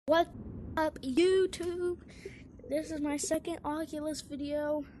What's up, YouTube? This is my second Oculus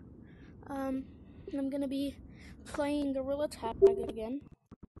video. I'm gonna be playing Gorilla Tag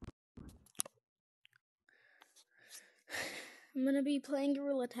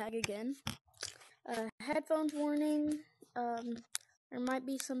again. Headphones warning. There might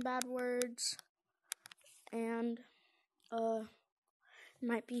be some bad words, and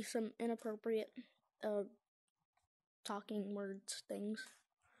might be some inappropriate talking words things.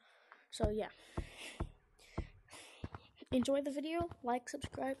 So yeah. Enjoy the video, like,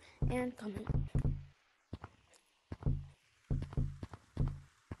 subscribe, and comment.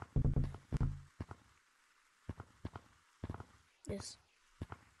 It's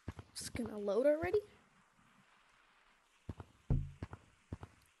gonna load already.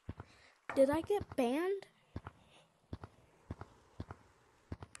 Did I get banned?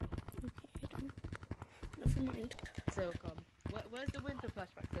 Okay, never mind. So come. Where's the winter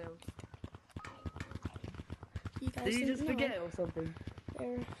flashback sale? You guys Did you didn't just forget it or something?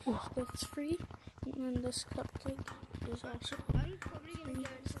 It's free, and then this cupcake is also I'm probably gonna go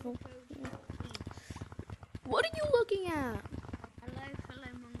into the code. What are you looking at? Hello,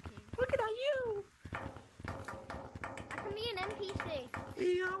 monkey. Look at you! I can be an NPC.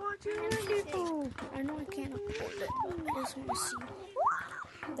 You are watching people! I know I can't afford it, but I just want to see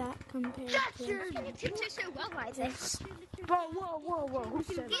that compared to You do so well like this. Bro, whoa. Who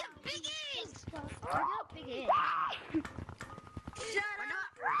said Get that? big ears! I got big ears. Shut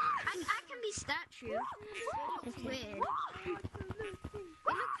up! I can be statue. It looks weird. It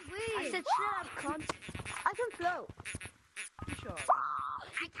looks weird. I said shut up, cunt. I can float. You sure?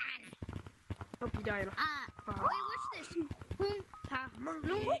 I can. Hope you die. Wait, what's this? Boom, pa, boom,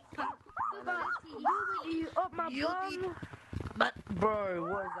 pa, You up my bum? But bro,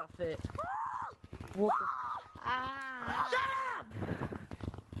 what is that fit? What the Shut up!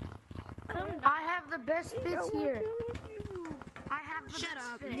 I have the best fits here. I have the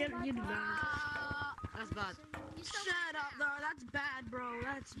best fit. You do bad. That's bad. Shut up, no, that's bad, bro.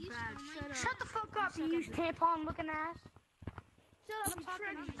 That's bad. Shut up. Shut the fuck up, you use tampon looking ass. Shut up,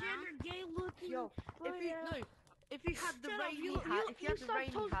 transgender, gay looking. Yo, if you had the Shut up, rainy you hat, if you had the suck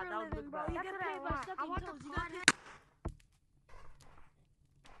rainy toes hat, for a that would living, look bro. bad. You get paid by sucking toes. You got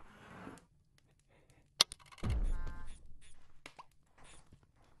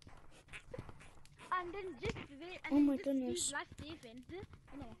and then just wait, and Oh then my just goodness. do life defense,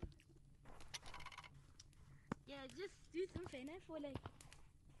 yeah, just do something for like.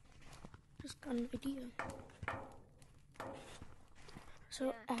 just got an idea. So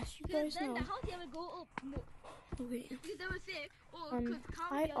Yeah. as you Because guys then know, the house here will go up more. wait, Because they will say, oh, because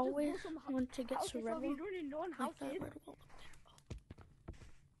I always want to get so red we wall. don't in one Like house that here. red wall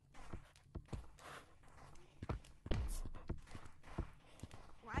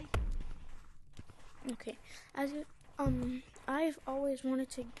Why? up there. Okay, as you, I've always wanted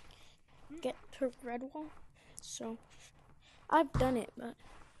to get to red wall, so I've done it, but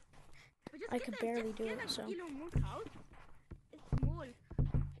But just I get could the- barely just do get it, a so. Elon Musk house. It's small.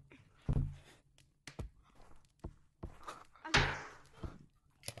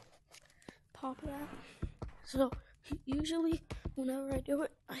 Pop that. So usually whenever I do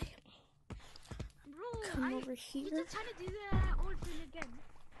it, I Bro, come over you here. just trying to do the old thing again.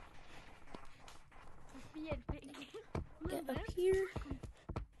 Weird thing. Get up here,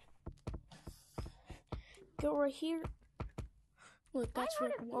 go right here. Look, that's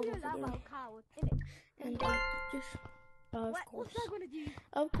red wall over there. And then just, of What's course, that gonna do?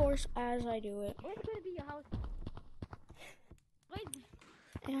 of course, as I do it. Where's gonna be your house? Wait,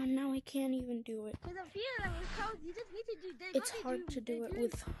 And now I can't even do it. because I feel like with cows, you just need to do. It's hard to do it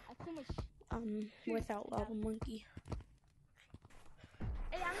with, so much. without Lava Monkey.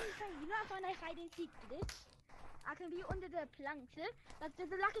 Hey, I'm gonna try. You know, I find I hide and seek this. I can be under the planks. Like there's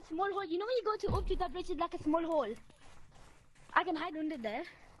like a small hole. You know when you go to up to that bridge, it's like a small hole. I can hide under there.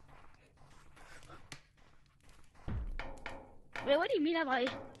 Wait, what do you mean about it?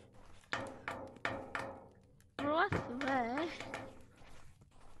 Bro, I swear.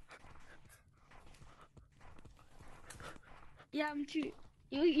 Yeah, I'm too.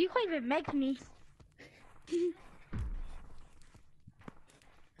 You can't even make me.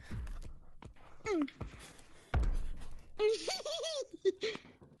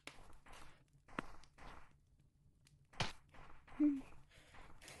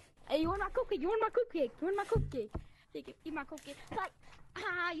 Hey, you want my cupcake? You want my cupcake? You want my cupcake? Take it, eat my cupcake. Like,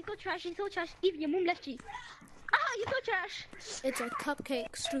 you so trash, you so trash. Even your mom left you. You so trash. It's a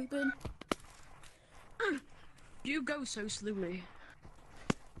cupcake, stupid. You go so slowly.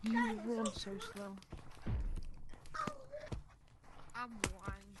 You run so slow. I'm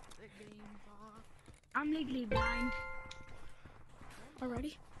blind. I'm legally blind.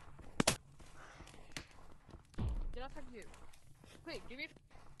 Already? Did I tag you? Quick, give me a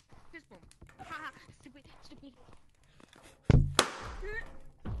fist bump. Haha, stupid.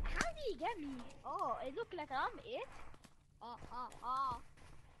 How did he get me? Oh, it looked like I'm it. Oh.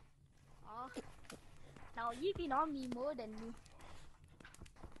 Now you've been on me more than me.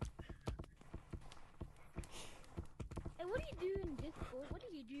 Hey, what do you do in Discord? What do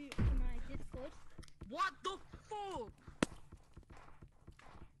you do in my Discord? What the fuck?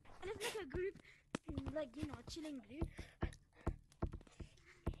 And it's like a group, like, you know, a chilling group.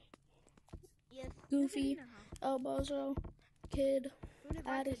 Yes. Goofy, That's it, you know how. Elbozo, Kid, Don't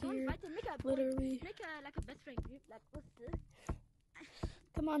Outta invite them, don't here, invite them. Make a literally. Make a like a best friend group. Like what's this?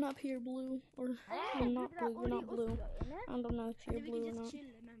 Come on up here, Blue. Or, I'm not Blue, you're not Blue. I don't know if And you're then we Blue or can not. just chill,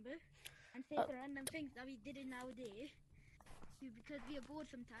 remember? And say the random things that we did in our day. Because we are bored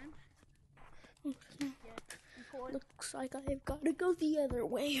sometimes. Yeah, record. Looks like I've got to go the other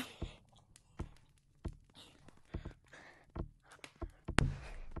way.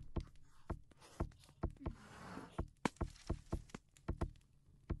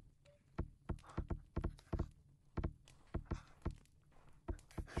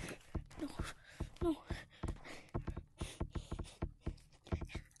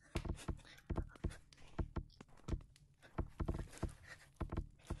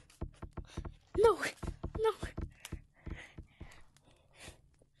 No. No.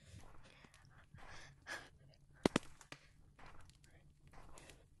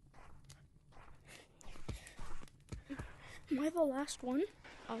 Am I the last one?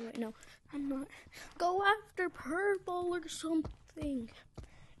 Oh wait, no, I'm not. Go after purple or something.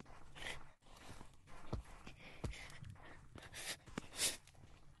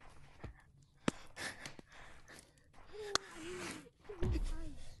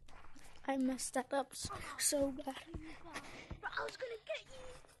 I messed that up so bad. But I was gonna get you.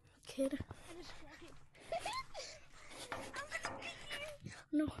 Kid. I just flagged it. I'm gonna get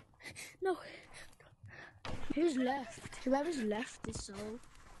you. No. Who's left? Whoever's left is so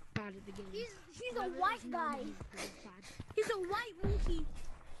bad at the game. He's a white guy. He's a white monkey.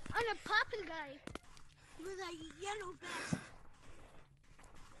 And a purple guy. With a yellow vest.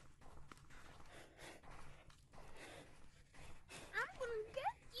 I'm gonna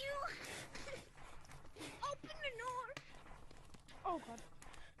get you. Open the door. Oh god.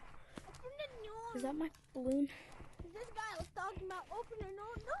 Open the door. Is that my balloon? This guy was talking about open the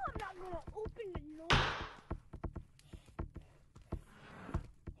door. No, I'm not gonna open the door.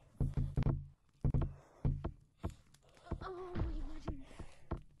 Oh, imagine.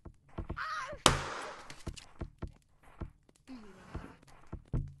 Ah!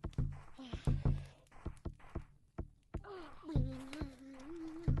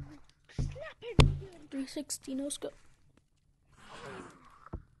 Slap it. 360 no scope.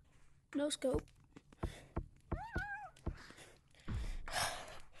 No scope.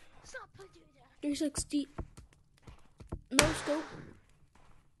 Stop doing that. 360. No scope.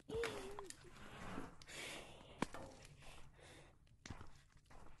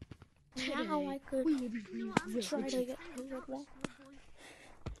 Now I could try to get her red wall.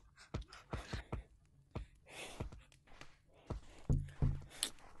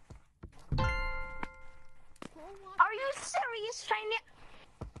 Are you serious right now?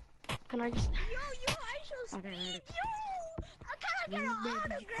 Can I just... Yo, I shall speak. Yo, can I get an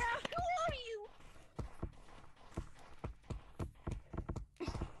autograph? Who are you?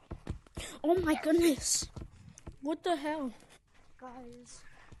 Oh my goodness. What the hell? Guys.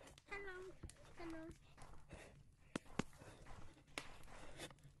 Hello.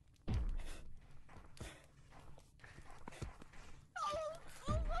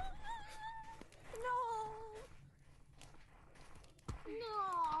 No.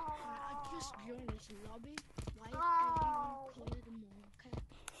 I just joined this lobby. Why is everyone calling the monkey?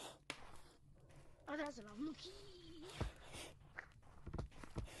 Oh, that's a monkey.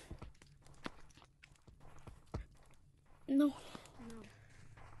 No.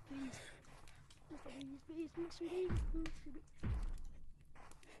 Please. Mr. Beast.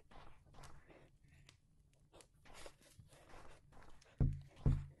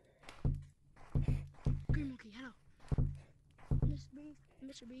 Green monkey, hello.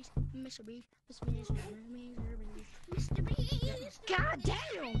 Mr. Beast. Mr. Beast. God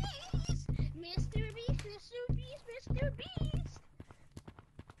damn! Mr. Beast. Mr. Beast.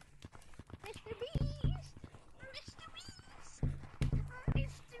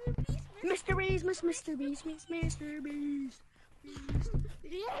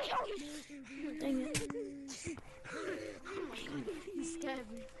 Dang it. You scared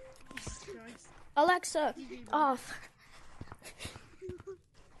me. Alexa, off.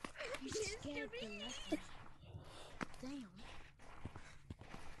 You scared the left. Damn.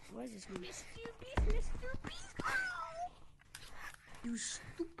 What is this mean? Mr. Beast. You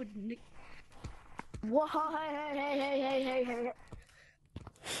stupid Nick. What? Hey.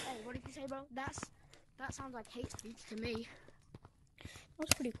 Hey, what did you say, bro? That sounds like hate speech to me. That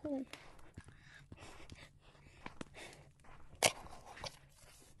was pretty cool.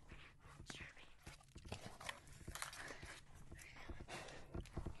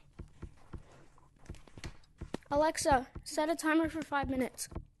 Alexa, set a timer for 5 minutes.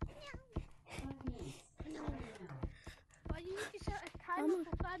 Why do you need to set a timer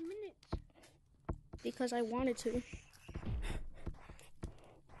for 5 minutes? Because I wanted to.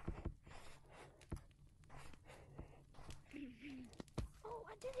 Oh,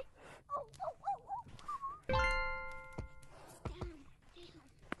 I did it. Oh. Damn.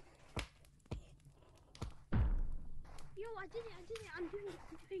 Yo, I did it. I'm doing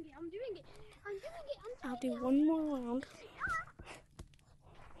it. I'll do one more round.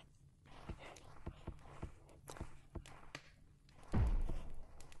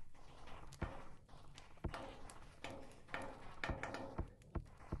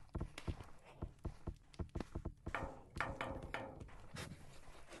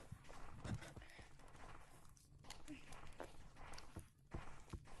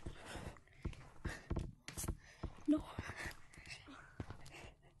 No.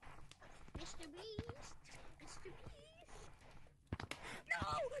 Mr. Beast. No!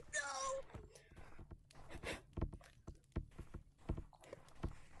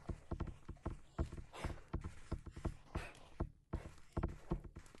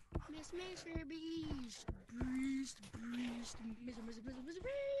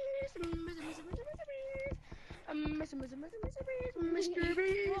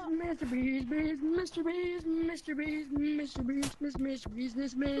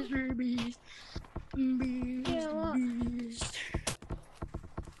 Mr. Beast.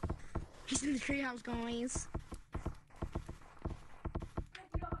 He's in the treehouse, guys.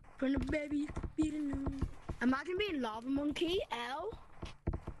 From the baby, beating him. Imagine being Lava Monkey, L.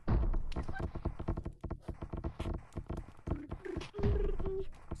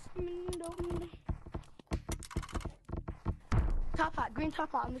 Top hat, green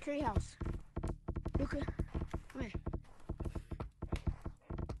top hat on the treehouse. Look at, wait.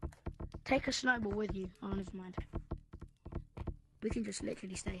 Take a snowball with you. Oh, never mind. We can just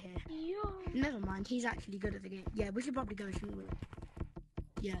literally stay here. Yo. Never mind, he's actually good at the game. Yeah, we should probably go, shouldn't we?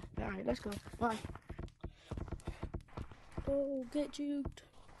 Yeah, alright, let's go. Bye. Oh, get juked.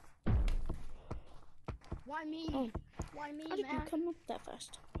 Why me? Oh. Why me, How did you man? come up that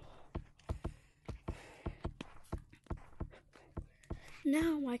fast?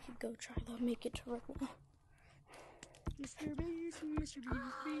 Now I could go try to make it to Red Wall. Mr. Beast, Mr.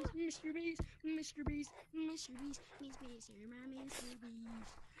 Beast, Mr. Beast, Mr. Beast, Mr. Beast, Mr. Beast, you're my Mr.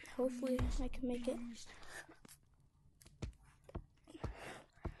 Beast. Hopefully I can make it.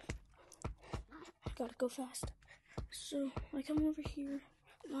 I gotta go fast. So I come over here,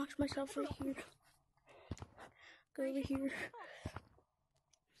 launch myself right here. Go over here.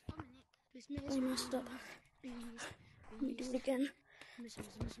 I messed up. Let me do it again. Mr. Beast,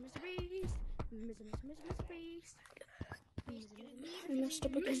 Mr. Beast. I messed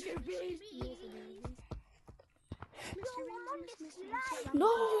up again. No,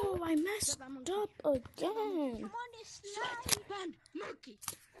 I messed up again. Monkey.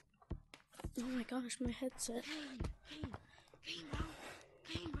 Oh my gosh, my headset.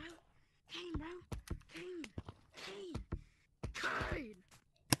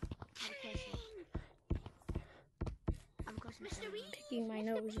 Picking my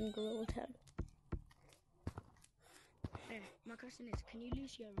nose in Gorilla Tag. Hey, my question is, can you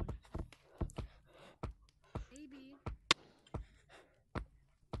lose your one? Maybe.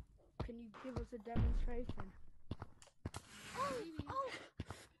 Can you give us a demonstration?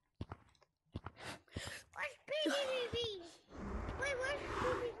 Where's baby? Wait, where's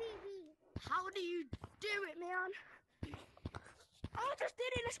baby? How do you do it, man? I just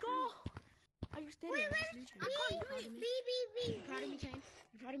did it, let's go! I just did it. I can't do it. You proud of me, Kane?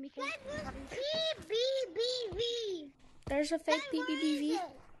 You proud of me, Kane? You proud of me? BBBV. There's a fake PBBV.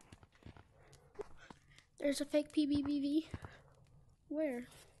 There's a fake PBBV. Where?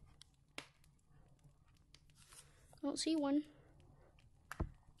 I don't see one.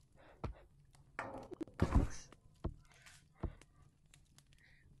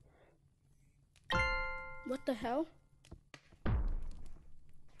 What the hell?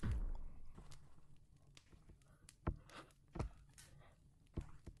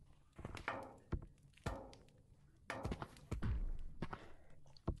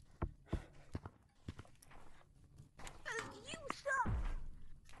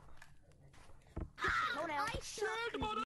 Come on.